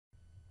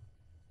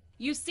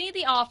You see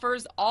the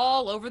offers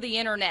all over the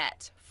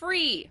internet.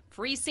 Free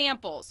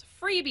samples,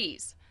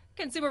 freebies.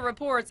 Consumer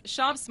Reports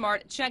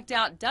ShopSmart checked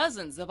out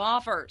dozens of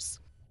offers.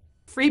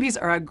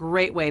 Freebies are a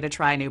great way to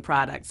try new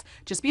products.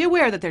 Just be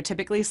aware that they're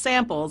typically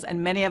samples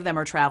and many of them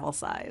are travel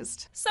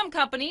sized. Some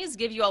companies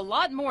give you a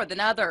lot more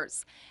than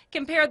others.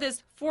 Compare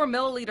this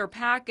 4-milliliter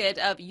packet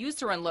of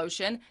Eucerin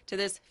lotion to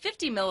this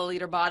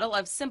 50-milliliter bottle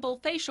of simple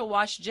facial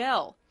wash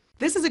gel.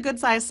 This is a good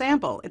size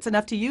sample. It's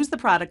enough to use the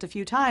product a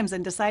few times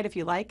and decide if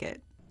you like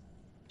it.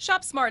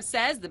 ShopSmart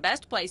says the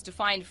best place to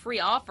find free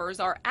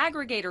offers are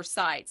aggregator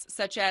sites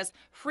such as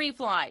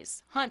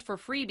FreeFlies, Hunt for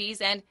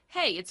Freebies, and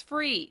Hey, It's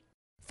Free.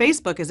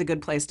 Facebook is a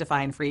good place to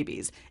find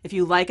freebies. If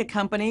you like a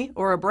company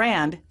or a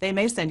brand, they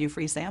may send you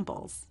free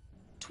samples.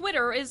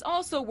 Twitter is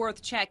also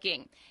worth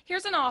checking.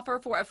 Here's an offer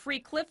for a free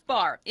Cliff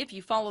Bar if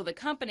you follow the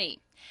company.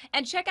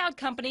 And check out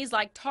companies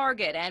like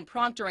Target and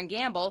Procter &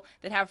 Gamble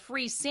that have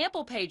free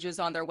sample pages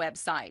on their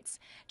websites.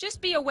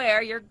 Just be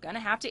aware you're going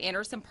to have to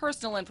enter some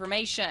personal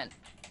information.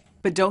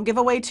 But don't give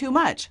away too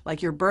much,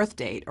 like your birth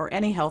date or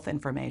any health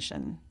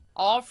information.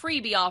 All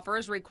freebie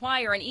offers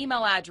require an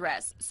email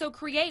address, so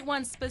create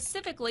one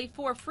specifically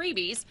for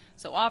freebies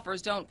so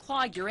offers don't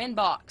clog your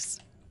inbox.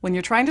 When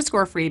you're trying to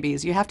score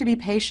freebies, you have to be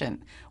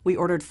patient. We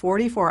ordered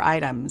 44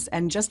 items,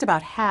 and just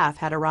about half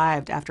had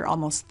arrived after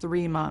almost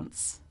 3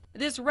 months.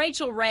 This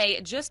Rachel Ray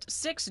Just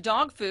 6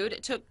 dog food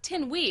took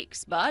 10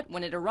 weeks, but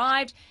when it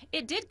arrived,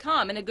 it did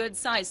come in a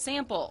good-sized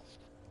sample.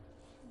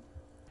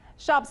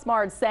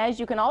 ShopSmart says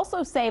you can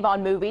also save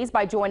on movies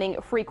by joining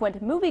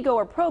frequent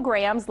moviegoer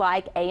programs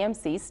like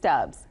AMC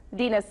Stubs.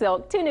 Dina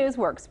Silk, 2 News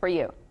works for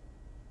you.